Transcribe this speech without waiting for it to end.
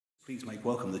Please make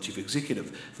welcome the Chief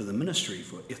Executive for the Ministry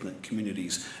for Ethnic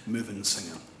Communities, Mervin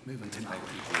Singham. Mervin, tēnā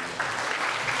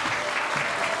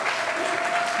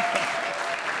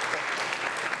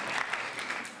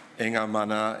koe. Enga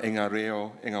mana, enga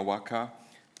reo, enga waka,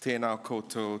 tēnā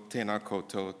koutou, tēnā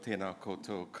koutou, tēnā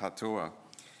koutou katoa.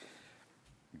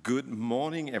 Good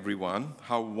morning, everyone.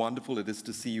 How wonderful it is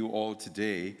to see you all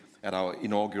today at our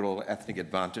inaugural Ethnic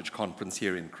Advantage Conference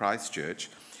here in Christchurch.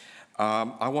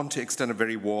 I want to extend a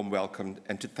very warm welcome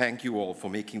and to thank you all for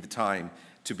making the time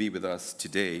to be with us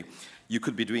today. You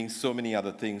could be doing so many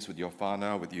other things with your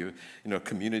whānau, with your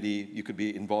community. You could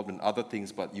be involved in other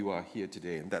things, but you are here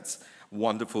today, and that's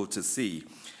wonderful to see.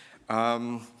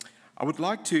 I would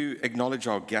like to acknowledge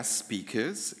our guest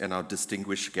speakers and our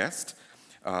distinguished guest,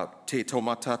 Te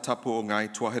Taumata Tapu o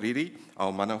Ngai Tuahariri,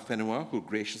 our mana whenua, who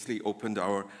graciously opened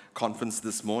our conference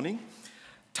this morning,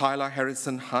 Tyler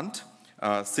Harrison Hunt,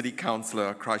 City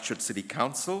Councillor, Christchurch City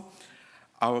Council,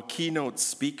 our keynote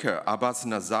speaker, Abbas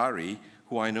Nazari,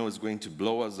 who I know is going to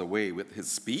blow us away with his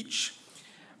speech,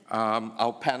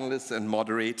 our panelists and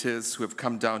moderators who have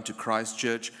come down to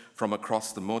Christchurch from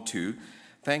across the Motu.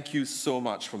 Thank you so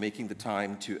much for making the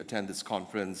time to attend this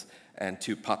conference and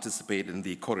to participate in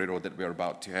the korero that we're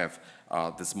about to have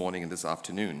this morning and this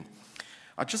afternoon.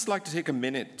 I'd just like to take a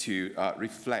minute to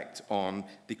reflect on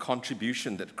the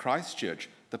contribution that Christchurch,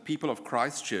 the people of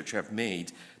Christchurch, have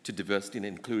made to diversity and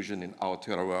inclusion in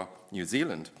Aotearoa, New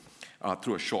Zealand,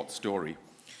 through a short story.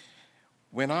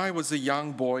 When I was a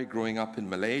young boy growing up in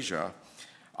Malaysia,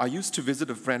 I used to visit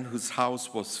a friend whose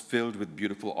house was filled with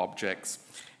beautiful objects.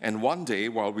 And one day,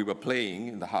 while we were playing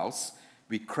in the house,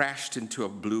 we crashed into a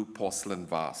blue porcelain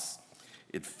vase.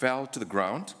 It fell to the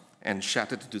ground and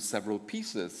shattered into several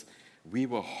pieces. We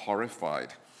were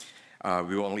horrified.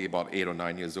 We were only about 8 or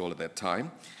 9 years old at that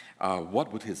time.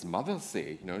 What would his mother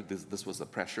say? This was a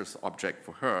precious object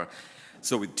for her.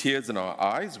 So with tears in our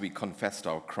eyes, we confessed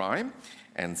our crime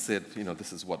and said,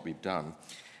 this is what we've done.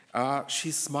 She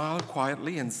smiled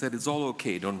quietly and said, it's all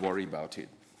okay, don't worry about it.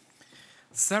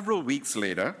 Several weeks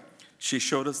later, she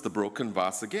showed us the broken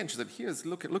vase again. She said,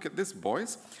 look at this,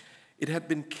 boys. It had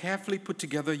been carefully put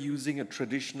together using a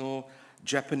traditional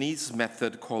Japanese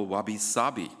method called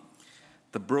wabi-sabi.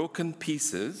 The broken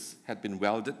pieces had been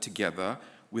welded together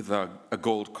with a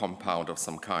gold compound of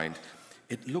some kind.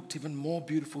 It looked even more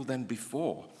beautiful than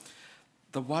before.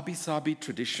 The wabi-sabi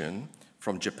tradition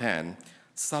from Japan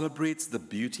celebrates the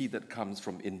beauty that comes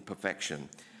from imperfection.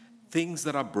 Things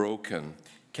that are broken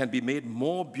can be made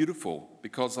more beautiful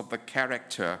because of the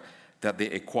character that they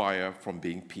acquire from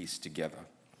being pieced together.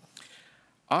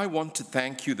 I want to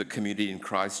thank you, the community in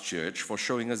Christchurch, for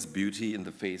showing us beauty in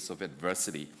the face of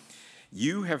adversity.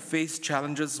 You have faced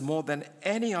challenges more than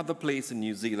any other place in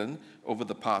New Zealand over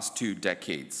the past 2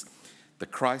 decades. The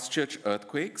Christchurch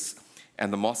earthquakes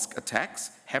and the mosque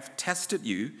attacks have tested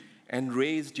you and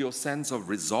raised your sense of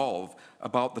resolve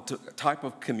about the type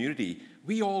of community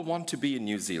we all want to be in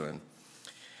New Zealand.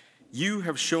 You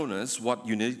have shown us what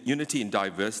unity in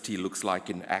diversity looks like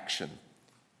in action.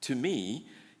 To me,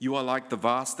 you are like the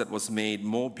vase that was made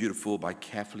more beautiful by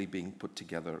carefully being put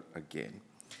together again.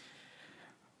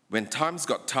 When times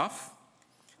got tough,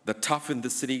 the tough in the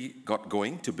city got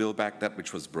going to build back that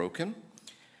which was broken.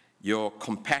 Your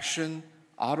compassion,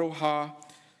 aroha,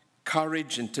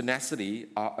 courage, and tenacity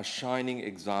are a shining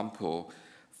example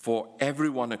for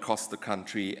everyone across the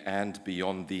country and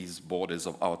beyond these borders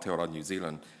of Aotearoa, New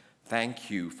Zealand.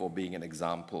 Thank you for being an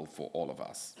example for all of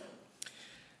us.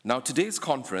 Now, today's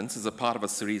conference is a part of a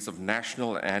series of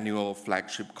national annual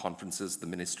flagship conferences the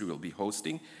ministry will be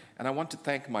hosting. And I want to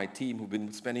thank my team who've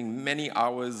been spending many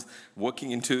hours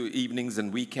working into evenings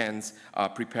and weekends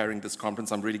preparing this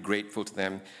conference. I'm really grateful to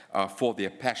them for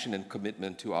their passion and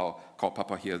commitment to our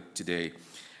kaupapa here today.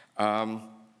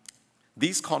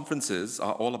 These conferences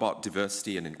are all about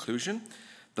diversity and inclusion.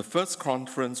 The first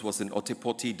conference was in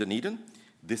Otepoti, Dunedin.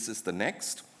 This is the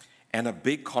next. And a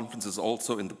big conference is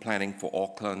also in the planning for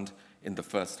Auckland in the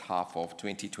first half of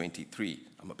 2023.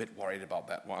 I'm a bit worried about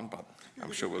that one, but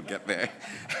I'm sure we'll get there.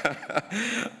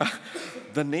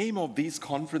 The name of these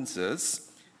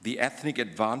conferences, the Ethnic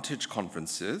Advantage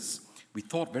Conferences, we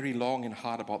thought very long and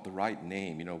hard about the right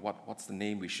name. What's the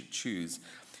name we should choose?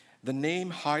 The name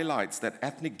highlights that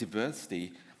ethnic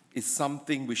diversity is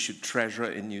something we should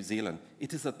treasure in New Zealand.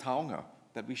 It is a taonga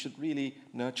that we should really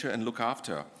nurture and look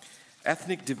after.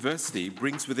 Ethnic diversity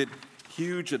brings with it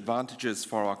huge advantages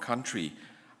for our country.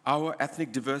 Our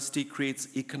ethnic diversity creates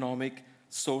economic,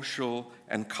 social,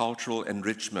 and cultural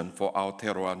enrichment for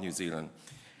Aotearoa, New Zealand.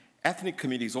 Ethnic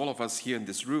communities, all of us here in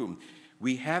this room,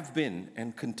 we have been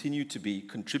and continue to be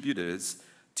contributors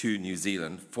to New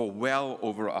Zealand for well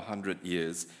over 100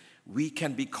 years. We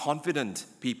can be confident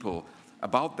people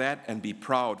about that and be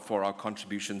proud for our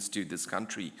contributions to this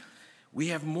country. We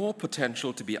have more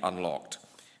potential to be unlocked.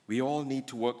 We all need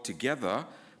to work together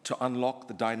to unlock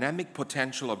the dynamic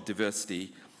potential of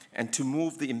diversity and to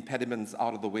move the impediments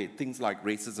out of the way, things like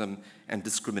racism and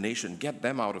discrimination, get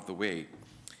them out of the way.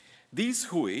 These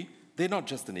hui, they're not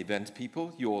just an event,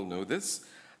 people, you all know this.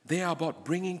 They are about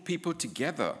bringing people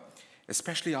together,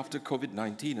 especially after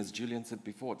COVID-19, as Julian said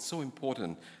before. It's so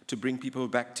important to bring people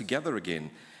back together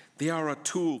again. They are a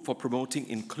tool for promoting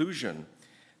inclusion.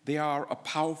 They are a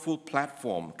powerful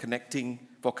platform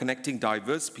for connecting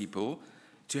diverse people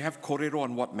to have kōrero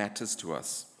on what matters to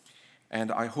us. And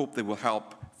I hope they will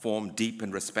help form deep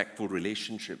and respectful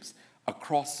relationships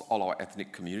across all our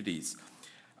ethnic communities.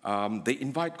 They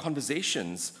invite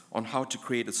conversations on how to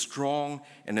create a strong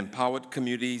and empowered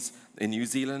communities in New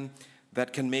Zealand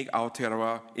that can make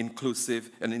Aotearoa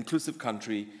an inclusive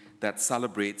country that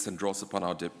celebrates and draws upon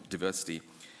our diversity.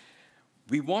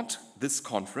 We want this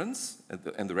conference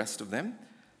and the rest of them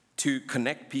to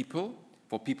connect people,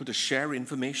 for people to share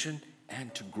information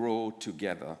and to grow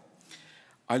together.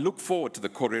 I look forward to the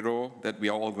kōrero that we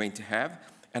are all going to have,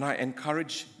 and I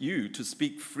encourage you to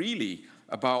speak freely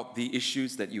about the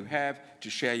issues that you have, to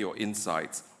share your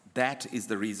insights. That is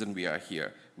the reason we are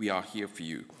here. We are here for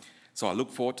you. So I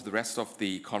look forward to the rest of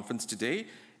the conference today,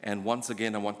 and once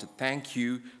again I want to thank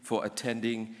you for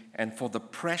attending and for the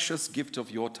precious gift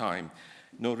of your time.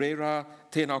 No reira,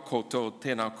 tēnā koutou,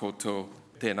 tēnā koutou,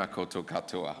 tēnā koutou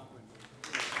katoa.